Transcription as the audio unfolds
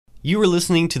You are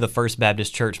listening to the First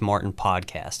Baptist Church Martin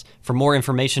podcast. For more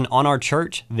information on our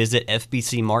church, visit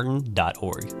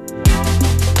fbcmartin.org.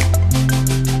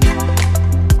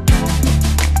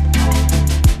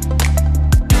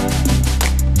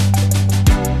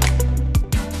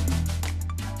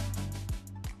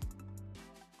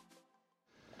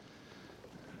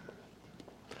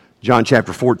 John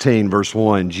chapter 14, verse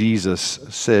 1, Jesus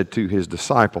said to his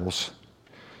disciples,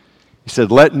 he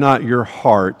said, "Let not your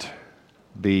heart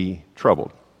be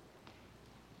troubled."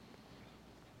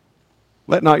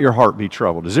 Let not your heart be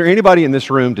troubled. Is there anybody in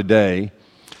this room today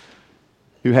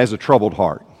who has a troubled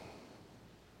heart?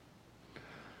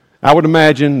 I would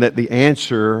imagine that the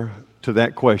answer to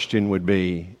that question would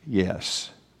be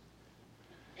yes.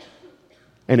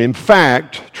 And in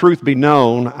fact, truth be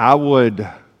known, I would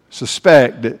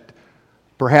suspect that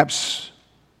perhaps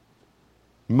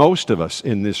most of us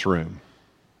in this room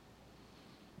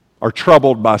are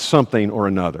troubled by something or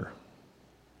another.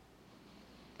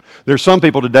 There's some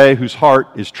people today whose heart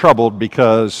is troubled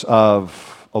because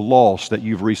of a loss that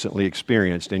you've recently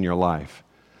experienced in your life.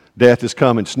 Death has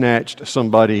come and snatched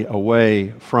somebody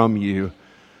away from you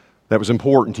that was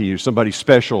important to you, somebody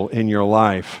special in your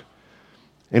life.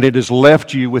 And it has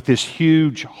left you with this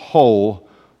huge hole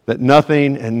that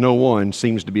nothing and no one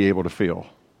seems to be able to fill.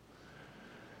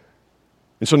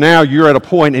 And so now you're at a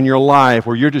point in your life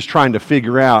where you're just trying to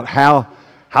figure out how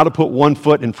to put one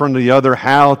foot in front of the other,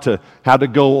 how to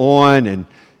go on, and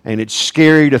it's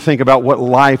scary to think about what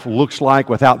life looks like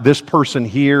without this person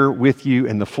here with you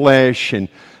in the flesh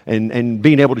and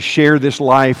being able to share this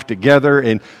life together.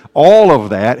 And all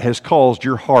of that has caused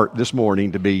your heart this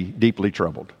morning to be deeply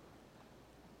troubled.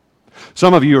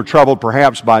 Some of you are troubled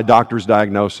perhaps by a doctor's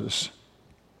diagnosis.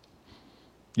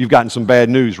 You've gotten some bad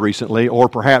news recently, or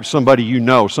perhaps somebody you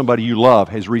know, somebody you love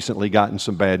has recently gotten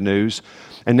some bad news,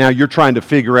 and now you're trying to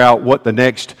figure out what the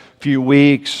next few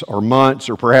weeks or months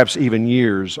or perhaps even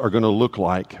years are going to look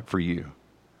like for you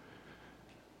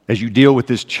as you deal with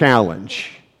this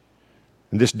challenge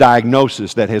and this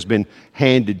diagnosis that has been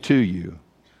handed to you.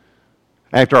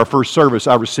 After our first service,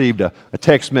 I received a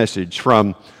text message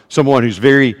from someone who's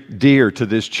very dear to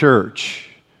this church,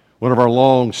 one of our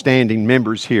long-standing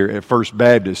members here at First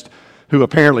Baptist, who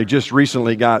apparently just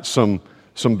recently got some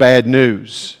bad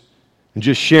news. And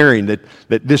just sharing that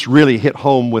this really hit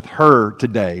home with her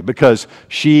today because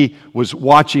she was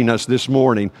watching us this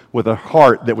morning with a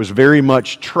heart that was very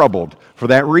much troubled for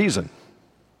that reason.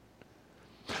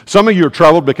 Some of you are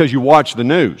troubled because you watch the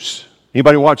news.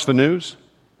 Anybody watch the news?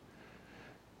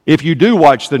 If you do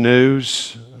watch the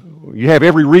news, you have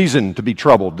every reason to be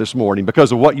troubled this morning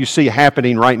because of what you see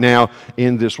happening right now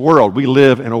in this world. We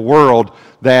live in a world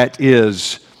that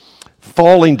is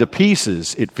falling to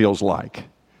pieces, it feels like.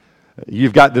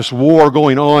 You've got this war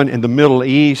going on in the Middle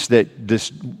East that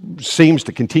this seems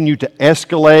to continue to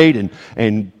escalate,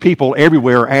 and people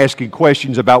everywhere are asking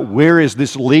questions about where is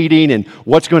this leading and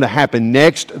what's going to happen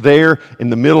next there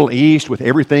in the Middle East with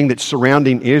everything that's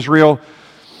surrounding Israel.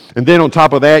 And then on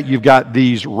top of that, you've got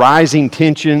these rising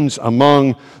tensions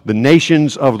among the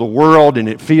nations of the world, and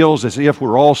it feels as if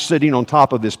we're all sitting on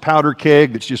top of this powder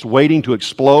keg that's just waiting to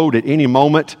explode at any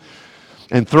moment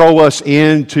and throw us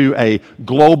into a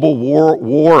global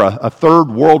war, a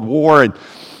third world war.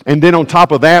 And then on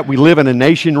top of that, we live in a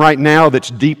nation right now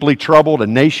that's deeply troubled, a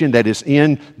nation that is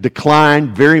in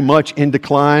decline, very much in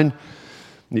decline.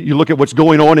 You look at what's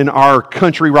going on in our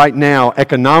country right now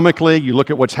economically. You look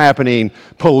at what's happening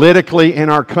politically in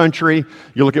our country.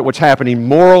 You look at what's happening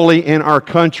morally in our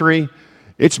country.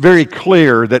 It's very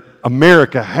clear that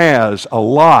America has a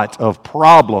lot of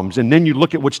problems. And then you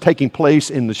look at what's taking place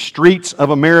in the streets of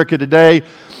America today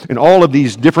and all of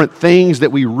these different things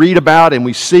that we read about and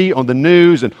we see on the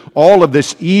news and all of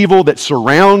this evil that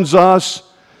surrounds us.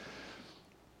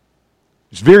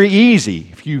 It's very easy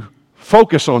if you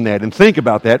focus on that and think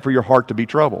about that for your heart to be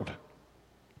troubled.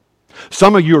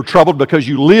 Some of you are troubled because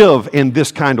you live in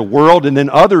this kind of world, and then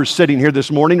others sitting here this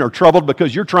morning are troubled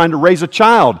because you're trying to raise a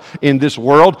child in this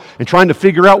world and trying to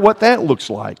figure out what that looks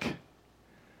like.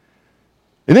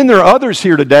 And then there are others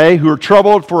here today who are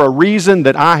troubled for a reason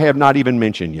that I have not even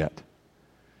mentioned yet.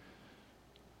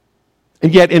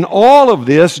 And yet in all of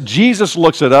this, Jesus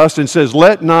looks at us and says,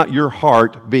 "Let not your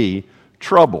heart be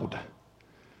troubled."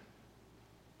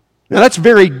 Now that's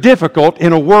very difficult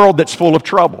in a world that's full of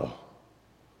trouble.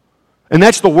 And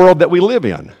that's the world that we live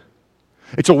in.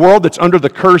 It's a world that's under the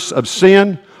curse of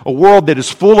sin, a world that is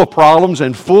full of problems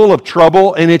and full of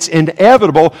trouble, and it's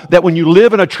inevitable that when you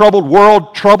live in a troubled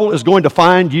world, trouble is going to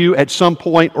find you at some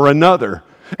point or another.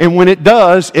 And when it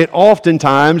does, it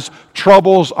oftentimes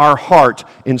troubles our heart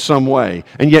in some way.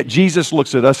 And yet Jesus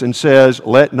looks at us and says,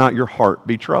 let not your heart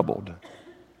be troubled.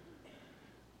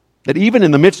 That even in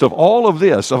the midst of all of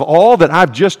this, of all that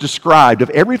I've just described,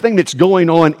 of everything that's going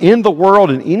on in the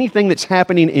world and anything that's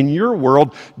happening in your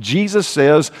world, Jesus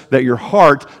says that your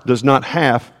heart does not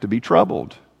have to be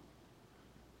troubled.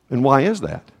 And why is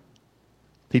that?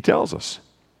 He tells us.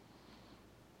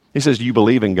 He says, do you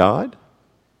believe in God?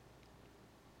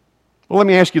 Well, let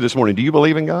me ask you this morning, do you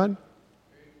believe in God?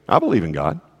 I believe in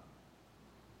God.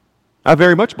 I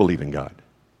very much believe in God.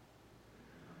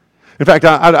 In fact,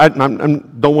 I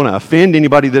don't want to offend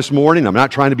anybody this morning. I'm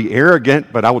not trying to be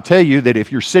arrogant, but I will tell you that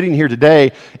if you're sitting here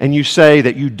today and you say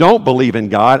that you don't believe in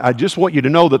God, I just want you to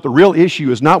know that the real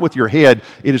issue is not with your head,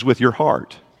 it is with your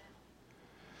heart.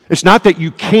 It's not that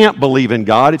you can't believe in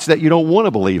God, it's that you don't want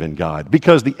to believe in God,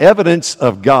 because the evidence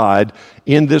of God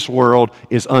in this world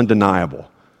is undeniable.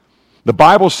 The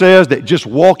Bible says that just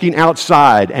walking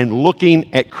outside and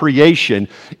looking at creation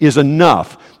is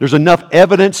enough. There's enough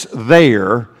evidence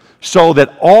there so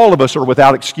that all of us are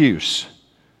without excuse.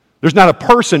 There's not a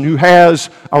person who has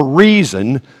a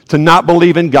reason to not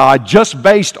believe in God just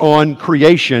based on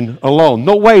creation alone.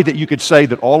 No way that you could say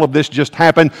that all of this just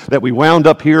happened, that we wound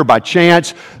up here by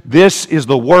chance. This is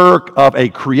the work of a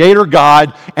creator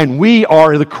God, and we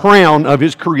are the crown of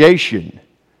His creation.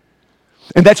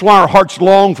 And that's why our hearts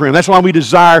long for Him. That's why we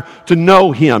desire to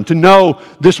know Him, to know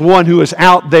this one who is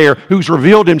out there, who's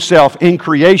revealed Himself in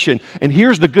creation. And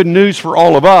here's the good news for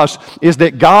all of us, is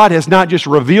that God has not just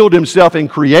revealed Himself in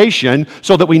creation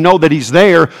so that we know that He's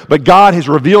there, but God has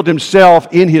revealed Himself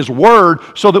in His Word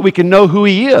so that we can know who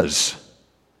He is.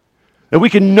 That we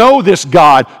can know this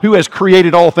God who has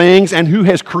created all things and who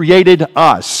has created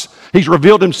us. He's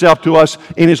revealed Himself to us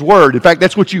in His Word. In fact,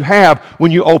 that's what you have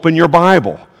when you open your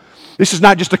Bible. This is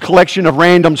not just a collection of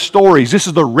random stories. This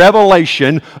is the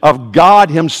revelation of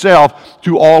God Himself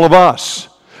to all of us.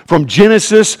 From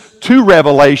Genesis to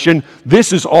Revelation,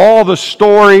 this is all the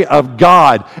story of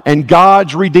God and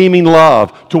God's redeeming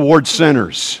love towards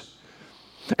sinners.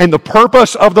 And the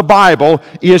purpose of the Bible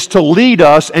is to lead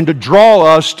us and to draw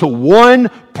us to one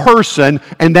person,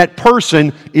 and that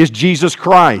person is Jesus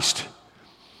Christ.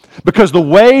 Because the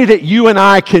way that you and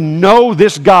I can know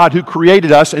this God who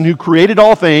created us and who created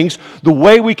all things, the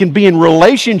way we can be in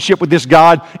relationship with this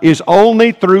God is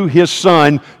only through His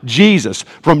Son, Jesus.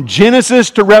 From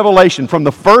Genesis to Revelation, from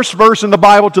the first verse in the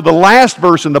Bible to the last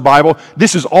verse in the Bible,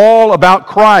 this is all about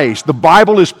Christ. The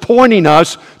Bible is pointing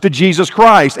us to Jesus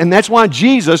Christ. And that's why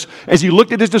Jesus, as He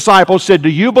looked at His disciples, said, do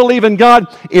you believe in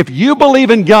God? If you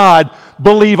believe in God,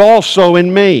 believe also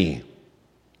in me.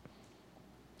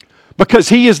 Because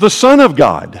He is the Son of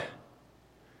God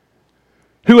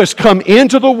who has come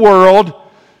into the world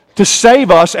to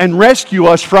save us and rescue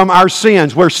us from our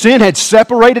sins. Where sin had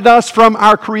separated us from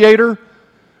our Creator,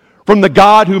 from the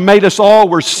God who made us all,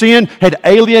 where sin had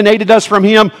alienated us from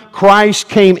Him, Christ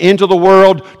came into the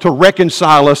world to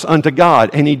reconcile us unto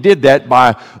God. And He did that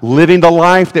by living the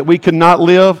life that we could not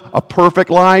live, a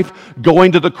perfect life,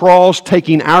 going to the cross,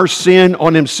 taking our sin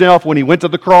on Himself when He went to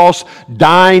the cross,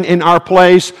 dying in our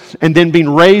place, and then being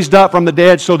raised up from the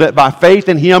dead so that by faith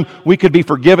in Him we could be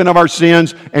forgiven of our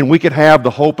sins and we could have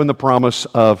the hope and the promise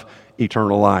of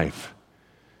eternal life.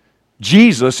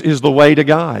 Jesus is the way to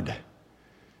God.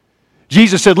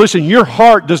 Jesus said, listen, your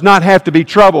heart does not have to be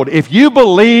troubled. If you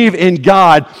believe in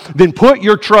God, then put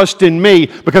your trust in me,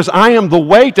 because I am the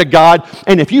way to God.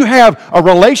 And if you have a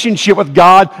relationship with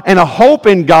God and a hope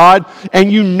in God, and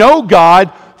you know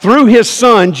God through His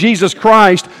Son, Jesus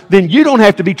Christ, then you don't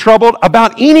have to be troubled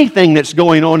about anything that's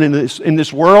going on in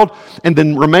this world. And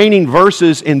the remaining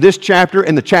verses in this chapter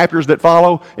and the chapters that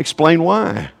follow explain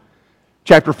why.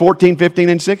 Chapter 14, 15,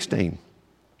 and 16.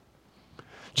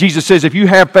 Jesus says, if you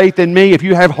have faith in me, if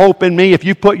you have hope in me, if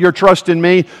you put your trust in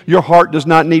me, your heart does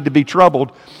not need to be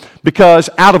troubled. Because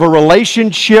out of a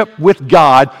relationship with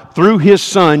God through His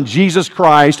Son, Jesus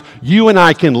Christ, you and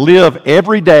I can live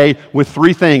every day with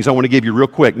three things I want to give you real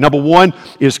quick. Number one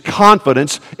is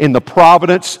confidence in the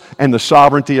providence and the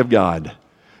sovereignty of God.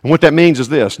 And what that means is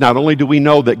this: not only do we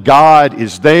know that God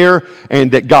is there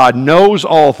and that God knows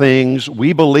all things,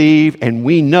 we believe and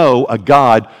we know a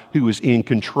God who is in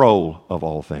control of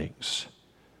all things.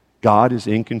 God is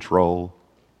in control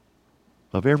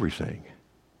of everything.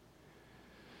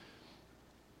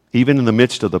 Even in the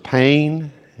midst of the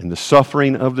pain and the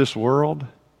suffering of this world,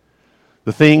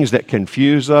 the things that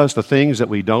confuse us, the things that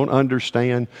we don't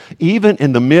understand, even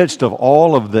in the midst of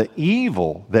all of the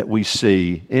evil that we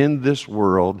see in this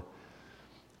world,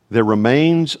 there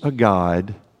remains a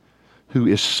God who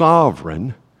is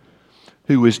sovereign,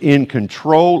 who is in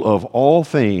control of all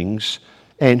things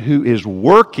and who is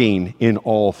working in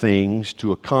all things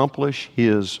to accomplish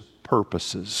His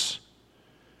purposes.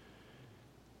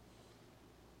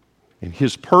 And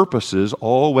His purposes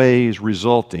always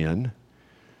result in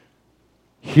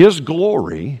His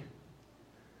glory,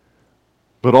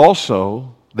 but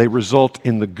also they result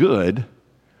in the good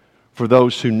for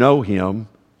those who know Him,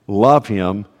 love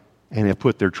Him, and have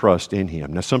put their trust in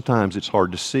Him. Now, sometimes it's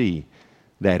hard to see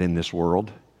that in this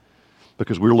world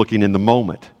because we're looking in the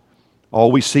moment.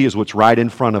 All we see is what's right in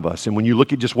front of us. And when you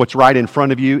look at just what's right in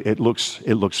front of you, it looks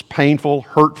painful,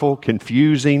 hurtful,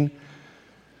 confusing.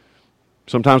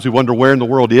 Sometimes we wonder where in the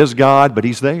world is God, but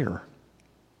He's there.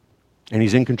 And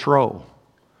He's in control.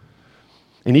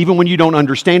 And even when you don't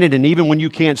understand it, and even when you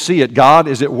can't see it, God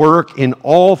is at work in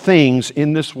all things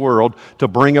in this world to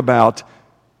bring about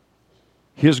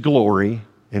His glory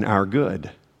and our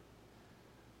good.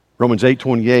 Romans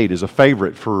 8:28 is a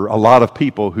favorite for a lot of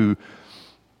people who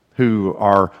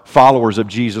are followers of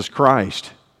Jesus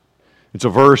Christ. It's a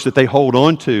verse that they hold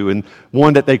on to and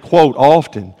one that they quote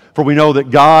often. For we know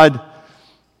that God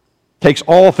takes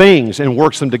all things and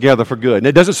works them together for good. And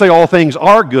it doesn't say all things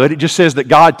are good. It just says that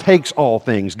God takes all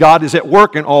things. God is at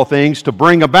work in all things to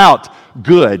bring about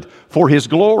good for His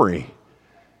glory.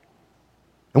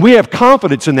 And we have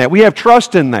confidence in that. We have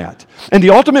trust in that. And the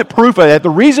ultimate proof of that, the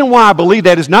reason why I believe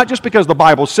that is not just because the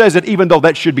Bible says it, even though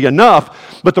that should be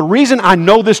enough, but the reason I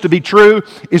know this to be true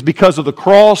is because of the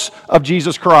cross of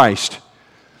Jesus Christ.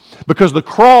 Because the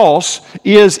cross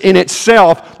is in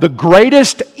itself the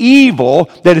greatest evil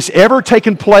that has ever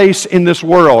taken place in this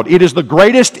world. It is the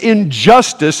greatest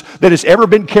injustice that has ever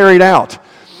been carried out.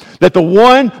 That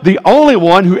the only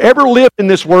one who ever lived in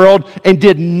this world and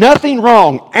did nothing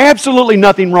wrong, absolutely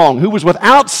nothing wrong, who was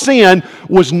without sin,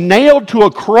 was nailed to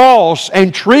a cross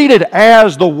and treated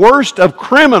as the worst of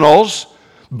criminals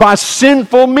by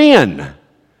sinful men.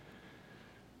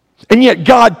 And yet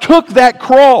God took that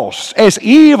cross, as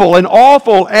evil and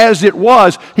awful as it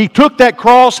was, He took that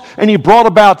cross and He brought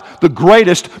about the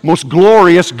greatest, most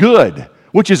glorious good,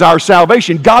 which is our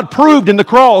salvation. God proved in the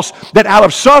cross that out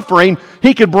of suffering,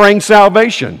 He could bring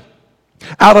salvation.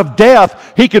 Out of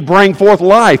death, He could bring forth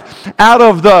life. Out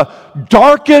of the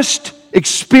darkest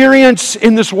experience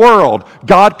in this world,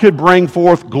 God could bring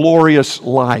forth glorious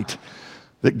light.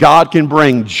 That God can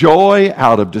bring joy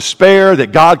out of despair,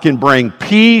 that God can bring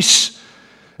peace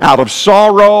out of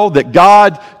sorrow, that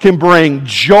God can bring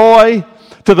joy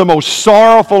to the most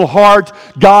sorrowful heart.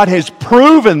 God has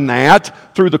proven that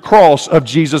through the cross of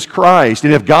Jesus Christ.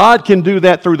 And if God can do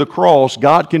that through the cross,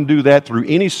 God can do that through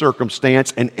any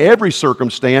circumstance and every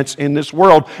circumstance in this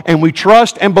world. And we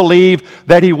trust and believe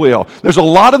that He will. There's a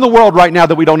lot in the world right now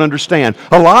that we don't understand.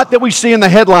 A lot that we see in the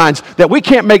headlines that we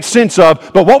can't make sense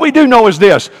of. But what we do know is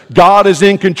this: God is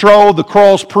in control. The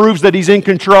cross proves that He's in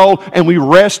control. And we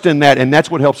rest in that. And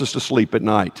that's what helps us to sleep at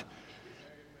night.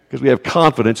 Because we have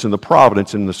confidence in the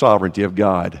providence and the sovereignty of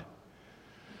God.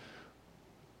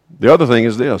 The other thing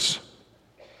is this: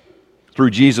 through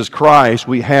Jesus Christ,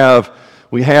 we have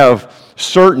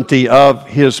certainty of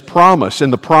His promise.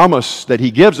 And the promise that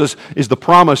He gives us is the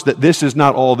promise that this is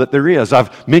not all that there is.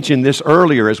 I've mentioned this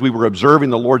earlier as we were observing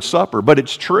the Lord's Supper, but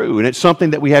it's true, and it's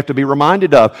something that we have to be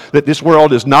reminded of, that this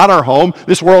world is not our home,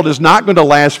 this world is not going to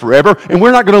last forever, and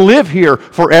we're not going to live here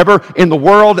forever in the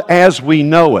world as we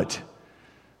know it.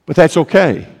 But that's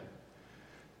okay.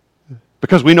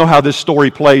 Because we know how this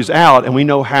story plays out, and we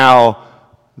know how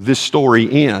this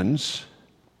story ends,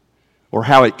 or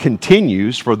how it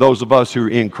continues for those of us who are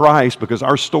in Christ, because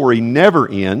our story never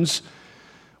ends.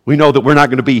 We know that we're not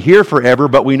going to be here forever,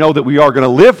 but we know that we are going to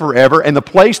live forever, and the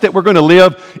place that we're going to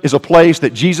live is a place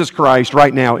that Jesus Christ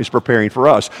right now is preparing for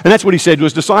us. And that's what He said to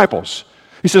His disciples.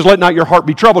 He says, "Let not your heart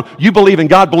be troubled. You believe in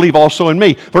God, believe also in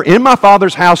me. For in my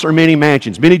Father's house are many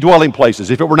mansions, many dwelling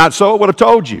places. If it were not so, I would have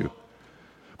told you.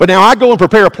 But now I go and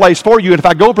prepare a place for you, and if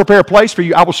I go and prepare a place for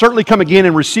you, I will certainly come again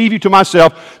and receive you to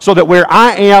myself, so that where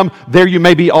I am, there you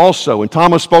may be also." And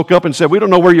Thomas spoke up and said, "We don't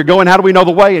know where you're going. How do we know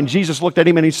the way?" And Jesus looked at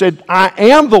him and He said, "I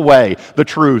am the way, the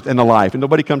truth, and the life, and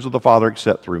nobody comes to the Father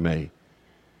except through me."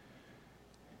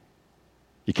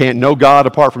 You can't know God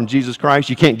apart from Jesus Christ.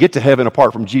 You can't get to heaven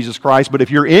apart from Jesus Christ. But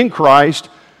if you're in Christ,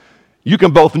 you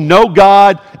can both know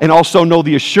God and also know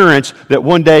the assurance that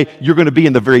one day you're going to be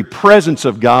in the very presence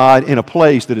of God in a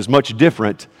place that is much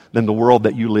different than the world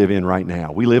that you live in right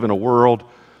now. We live in a world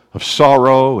of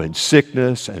sorrow and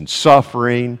sickness and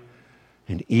suffering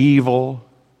and evil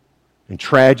and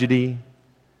tragedy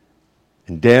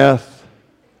and death.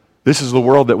 This is the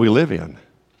world that we live in.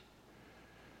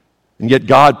 And yet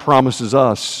God promises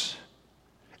us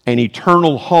an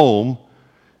eternal home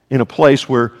in a place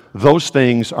where those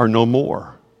things are no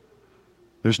more.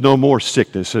 There's no more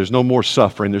sickness, there's no more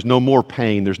suffering, there's no more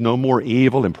pain, there's no more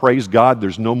evil, and praise God,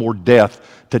 there's no more death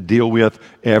to deal with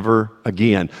ever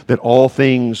again. That all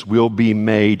things will be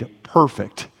made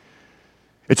perfect.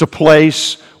 It's a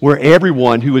place where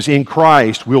everyone who is in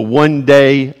Christ will one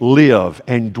day live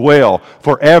and dwell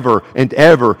forever and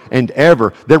ever and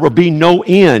ever. There will be no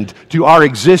end to our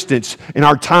existence and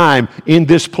our time in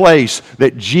this place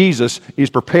that Jesus is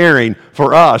preparing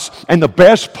for us. And the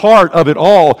best part of it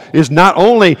all is not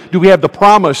only do we have the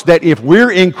promise that if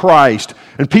we're in Christ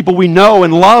and people we know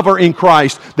and love are in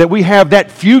Christ, that we have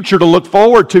that future to look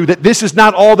forward to, that this is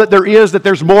not all that there is, that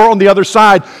there's more on the other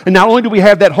side. And not only do we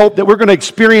have that hope that we're going to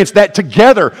experience that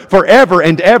together forever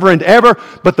and ever and ever,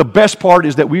 but the best part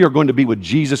is that we are going to be with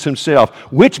Jesus himself,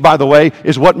 which, by the way,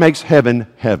 is what makes heaven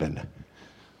heaven.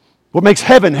 What makes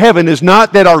heaven heaven is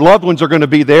not that our loved ones are going to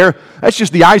be there. That's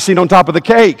just the icing on top of the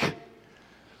cake.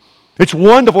 It's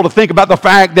wonderful to think about the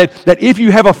fact that if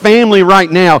you have a family right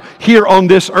now here on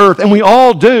this earth, and we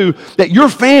all do, that your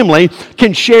family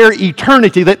can share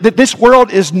eternity, that this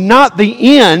world is not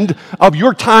the end of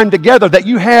your time together, that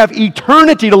you have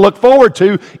eternity to look forward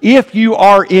to if you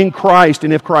are in Christ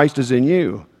and if Christ is in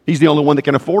you. He's the only one that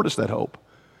can afford us that hope.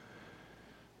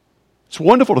 It's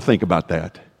wonderful to think about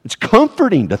that. It's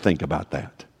comforting to think about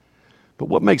that. But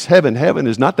what makes heaven heaven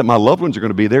is not that my loved ones are going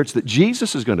to be there, it's that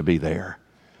Jesus is going to be there.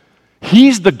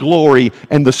 He's the glory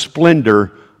and the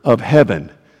splendor of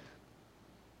heaven.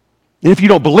 And if you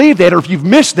don't believe that, or if you've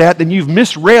missed that, then you've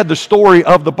misread the story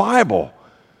of the Bible.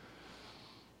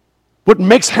 What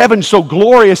makes heaven so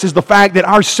glorious is the fact that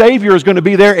our Savior is going to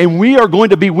be there and we are going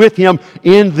to be with Him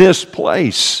in this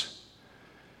place.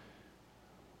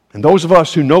 And those of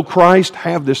us who know Christ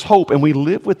have this hope, and we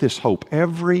live with this hope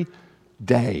every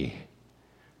day.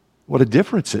 What a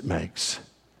difference it makes.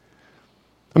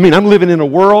 I mean, I'm living in a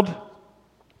world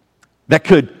that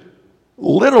could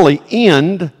literally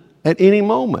end at any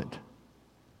moment.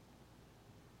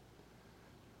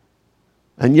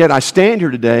 And yet I stand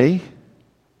here today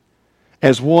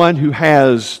as one who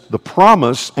has the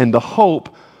promise and the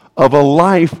hope of a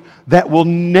life that will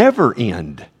never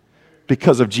end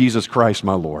because of Jesus Christ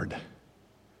my Lord.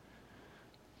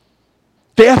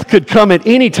 Death could come at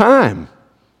any time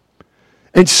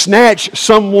and snatch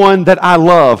someone that I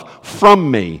love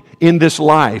from me in this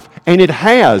life. And it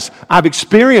has. I've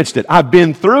experienced it. I've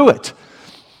been through it.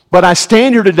 But I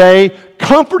stand here today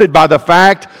comforted by the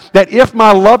fact that if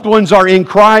my loved ones are in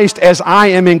Christ as I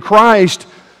am in Christ,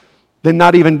 then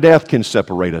not even death can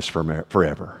separate us from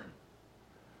forever.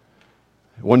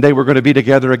 One day we're going to be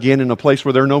together again in a place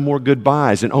where there are no more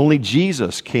goodbyes, and only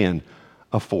Jesus can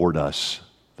afford us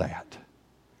that.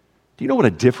 Do you know what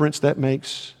a difference that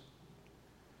makes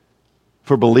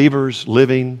for believers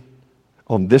living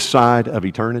on this side of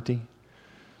eternity?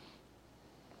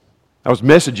 I was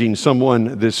messaging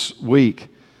someone this week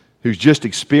who's just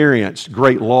experienced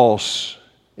great loss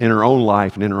in her own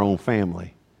life and in her own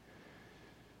family.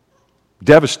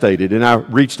 Devastated, and I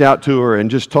reached out to her and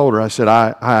just told her, I said,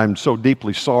 I'm so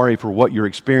deeply sorry for what you're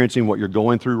experiencing, what you're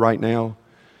going through right now.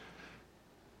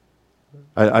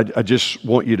 I just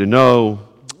want you to know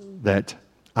that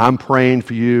I'm praying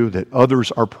for you, that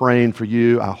others are praying for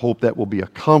you. I hope that will be a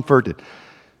comfort. And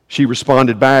she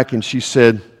responded back and she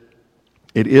said,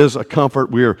 it is a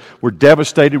comfort. We're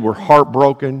devastated. We're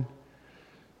heartbroken.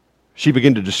 She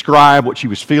began to describe what she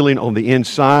was feeling on the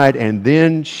inside, and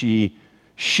then she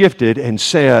shifted and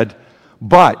said,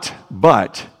 but,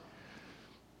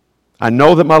 I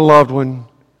know that my loved one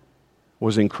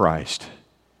was in Christ.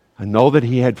 I know that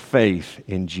he had faith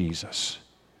in Jesus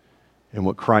and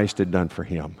what Christ had done for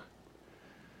him.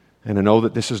 And I know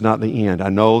that this is not the end. I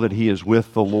know that he is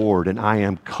with the Lord, and I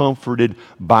am comforted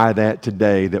by that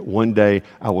today, that one day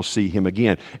I will see him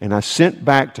again. And I sent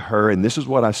back to her, and this is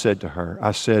what I said to her.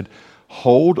 I said,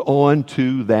 hold on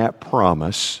to that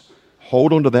promise.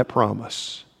 Hold on to that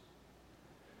promise.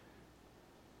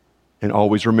 And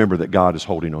always remember that God is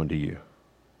holding on to you.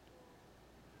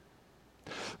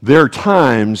 There are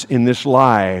times in this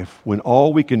life when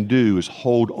all we can do is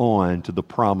hold on to the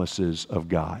promises of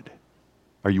God.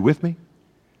 Are you with me?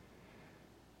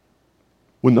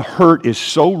 When the hurt is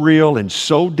so real and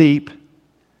so deep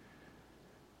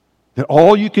that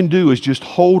all you can do is just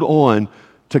hold on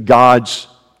to God's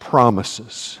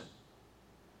promises.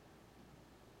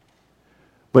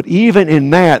 But even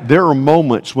in that, there are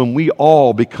moments when we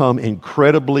all become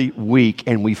incredibly weak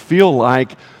and we feel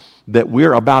like that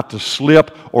we're about to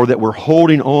slip or that we're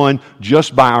holding on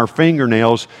just by our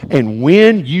fingernails. And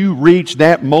when you reach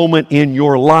that moment in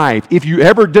your life, if you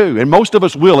ever do, and most of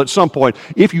us will at some point,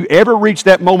 if you ever reach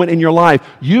that moment in your life,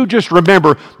 you just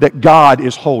remember that God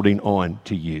is holding on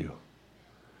to you.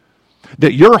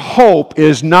 That your hope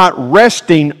is not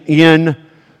resting in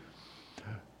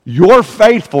your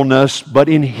faithfulness, but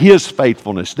in His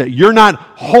faithfulness. That you're not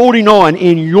holding on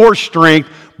in your strength,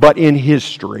 but in His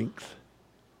strength.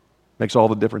 Makes all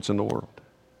the difference in the world.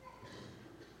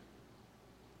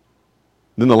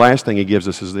 Then the last thing He gives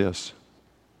us is this.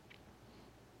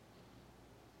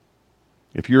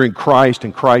 If you're in Christ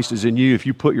and Christ is in you, if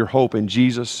you put your hope in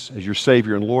Jesus as your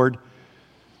Savior and Lord,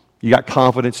 you got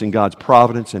confidence in God's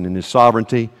providence and in His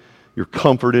sovereignty. You're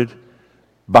comforted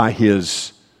by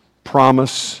His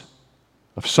promise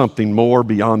of something more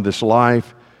beyond this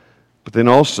life. But then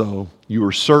also, you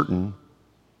are certain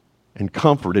and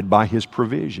comforted by His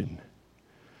provision.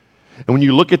 And when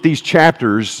you look at these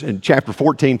chapters, in chapter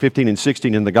 14, 15, and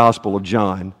 16 in the Gospel of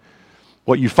John,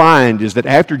 what you find is that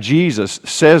after Jesus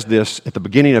says this at the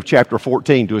beginning of chapter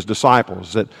 14 to His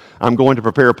disciples, that I'm going to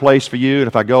prepare a place for you, and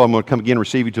if I go, I'm going to come again and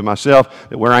receive you to myself,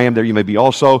 that where I am, there you may be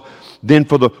also. Then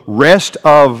for the rest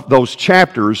of those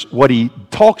chapters, what He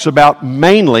talks about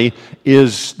mainly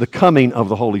is the coming of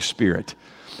the Holy Spirit.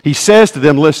 He says to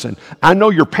them, listen, I know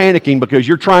you're panicking because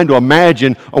you're trying to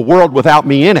imagine a world without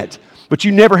me in it. But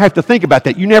you never have to think about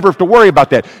that. You never have to worry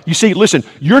about that. You see, listen,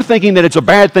 you're thinking that it's a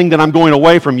bad thing that I'm going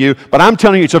away from you, but I'm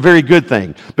telling you it's a very good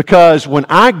thing. Because when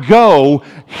I go,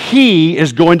 He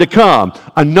is going to come.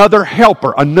 Another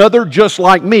helper, another just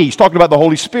like me. He's talking about the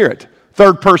Holy Spirit,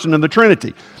 third person in the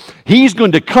Trinity. He's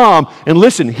going to come, and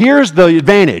listen, here's the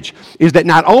advantage, is that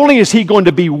not only is He going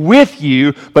to be with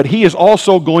you, but He is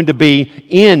also going to be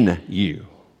in you.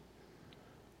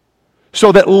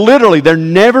 So that literally there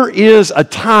never is a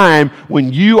time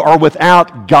when you are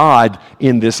without God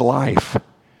in this life.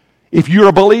 If you're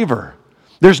a believer,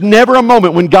 there's never a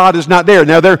moment when God is not there.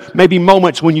 Now, there may be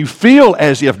moments when you feel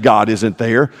as if God isn't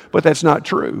there, but that's not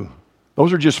true.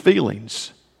 Those are just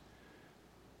feelings.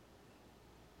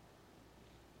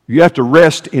 You have to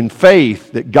rest in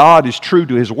faith that God is true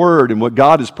to His Word, and what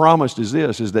God has promised is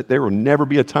this, is that there will never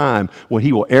be a time when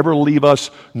He will ever leave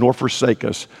us nor forsake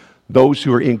us. Those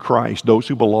who are in Christ, those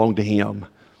who belong to Him.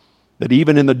 That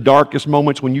even in the darkest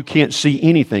moments when you can't see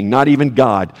anything, not even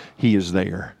God, He is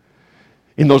there.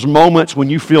 In those moments when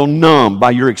you feel numb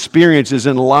by your experiences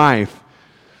in life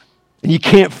and you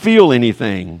can't feel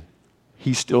anything,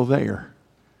 He's still there.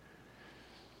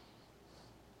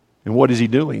 And what is He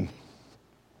doing?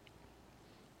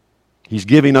 He's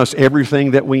giving us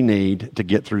everything that we need to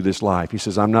get through this life. He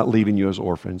says, I'm not leaving you as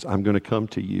orphans. I'm going to come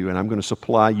to you, and I'm going to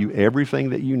supply you everything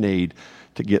that you need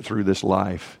to get through this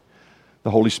life. The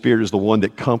Holy Spirit is the one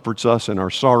that comforts us in our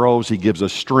sorrows. He gives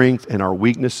us strength in our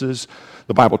weaknesses.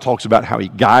 The Bible talks about how He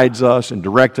guides us and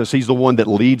directs us. He's the one that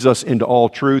leads us into all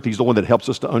truth. He's the one that helps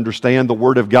us to understand the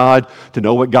Word of God, to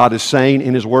know what God is saying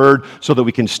in His Word so that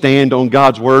we can stand on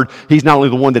God's Word. He's not only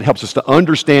the one that helps us to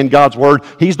understand God's Word,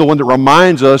 He's the one that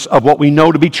reminds us of what we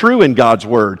know to be true in God's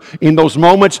Word. In those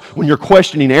moments when you're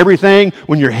questioning everything,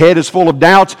 when your head is full of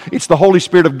doubts, it's the Holy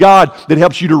Spirit of God that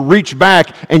helps you to reach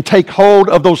back and take hold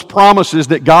of those promises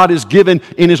that God has given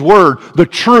in His Word, the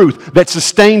truth that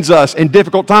sustains us in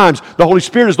difficult times. The Holy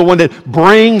Spirit is the one that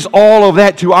brings all of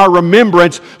that to our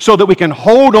remembrance so that we can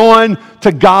hold on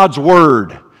to God's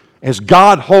Word as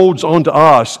God holds on to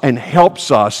us and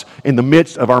helps us in the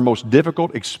midst of our most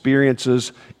difficult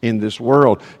experiences in this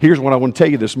world. Here's what I want to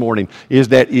tell you this morning, is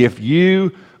that if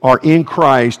you are in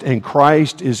Christ and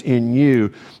Christ is in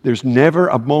you, there's never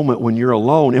a moment when you're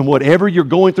alone. And whatever you're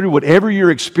going through, whatever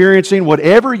you're experiencing,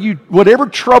 whatever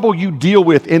trouble you deal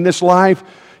with in this life,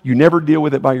 you never deal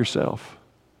with it by yourself.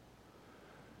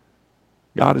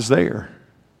 God is there.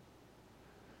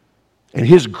 And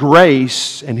His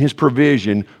grace and His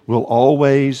provision will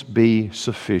always be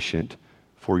sufficient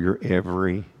for your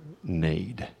every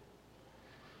need.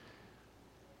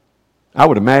 I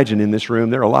would imagine in this room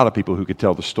there are a lot of people who could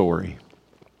tell the story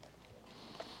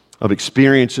of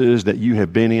experiences that you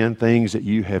have been in, things that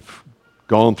you have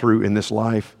gone through in this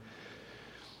life,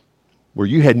 where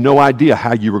you had no idea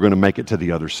how you were going to make it to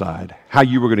the other side, how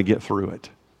you were going to get through it.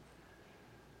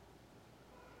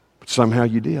 But somehow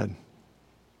you did.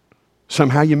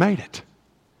 Somehow you made it.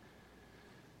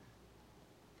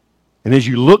 And as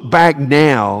you look back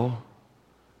now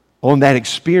on that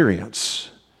experience,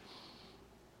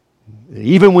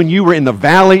 even when you were in the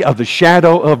valley of the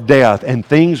shadow of death and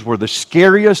things were the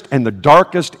scariest and the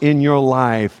darkest in your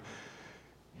life,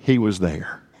 He was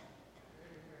there.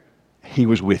 He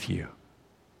was with you.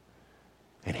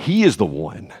 And He is the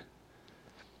one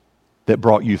that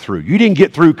brought you through. You didn't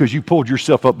get through because you pulled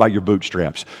yourself up by your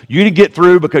bootstraps. You didn't get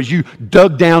through because you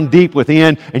dug down deep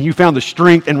within and you found the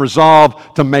strength and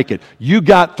resolve to make it. You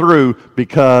got through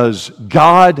because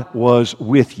God was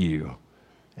with you.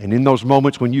 And in those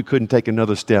moments when you couldn't take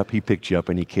another step, He picked you up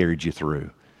and He carried you through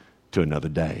to another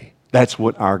day. That's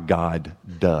what our God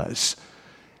does.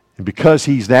 And because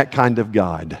He's that kind of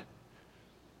God,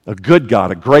 a good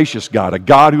God, a gracious God, a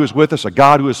God who is with us, a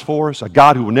God who is for us, a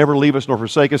God who will never leave us nor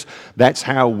forsake us, that's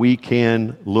how we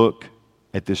can look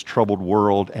at this troubled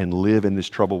world and live in this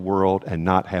troubled world and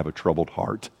not have a troubled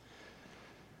heart.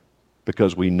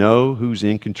 Because we know who's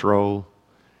in control,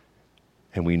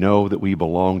 and we know that we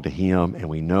belong to Him, and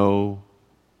we know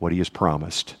what He has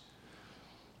promised,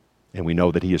 and we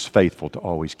know that He is faithful to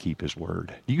always keep His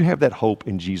word. Do you have that hope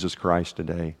in Jesus Christ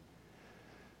today?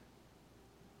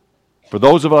 For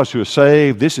those of us who are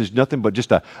saved, this is nothing but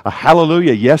just a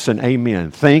hallelujah, yes and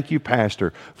amen. Thank you,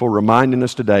 Pastor, for reminding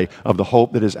us today of the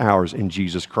hope that is ours in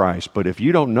Jesus Christ. But if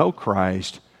you don't know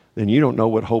Christ, then you don't know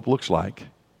what hope looks like.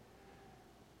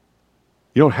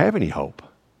 You don't have any hope.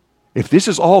 If this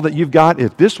is all that you've got,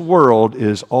 if this world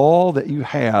is all that you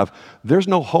have, there's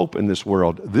no hope in this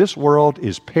world. This world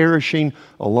is perishing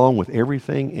along with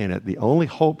everything in it. The only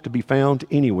hope to be found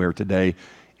anywhere today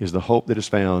is the hope that is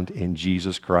found in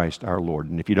Jesus Christ our Lord.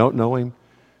 And if you don't know Him,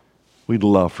 we'd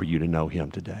love for you to know Him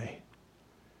today.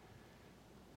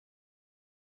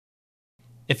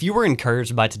 If you were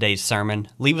encouraged by today's sermon,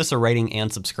 leave us a rating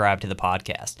and subscribe to the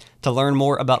podcast. To learn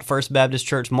more about First Baptist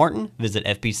Church Martin, visit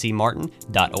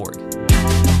fbcmartin.org.